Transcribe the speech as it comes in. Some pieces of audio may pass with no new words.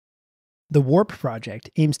The WARP project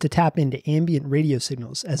aims to tap into ambient radio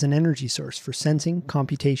signals as an energy source for sensing,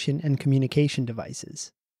 computation, and communication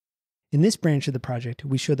devices. In this branch of the project,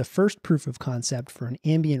 we show the first proof of concept for an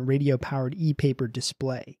ambient radio-powered e-paper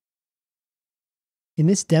display. In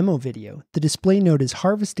this demo video, the display node is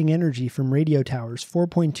harvesting energy from radio towers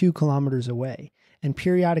 4.2 kilometers away and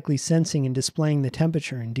periodically sensing and displaying the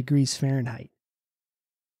temperature in degrees Fahrenheit.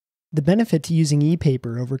 The benefit to using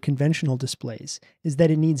e-paper over conventional displays is that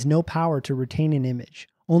it needs no power to retain an image,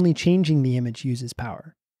 only changing the image uses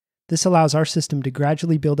power. This allows our system to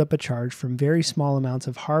gradually build up a charge from very small amounts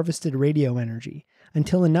of harvested radio energy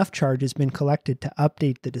until enough charge has been collected to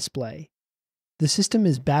update the display. The system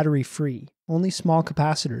is battery-free, only small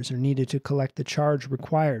capacitors are needed to collect the charge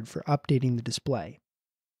required for updating the display.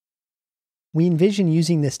 We envision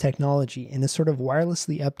using this technology in a sort of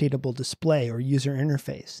wirelessly updatable display or user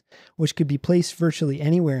interface, which could be placed virtually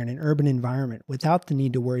anywhere in an urban environment without the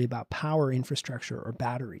need to worry about power infrastructure or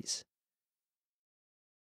batteries.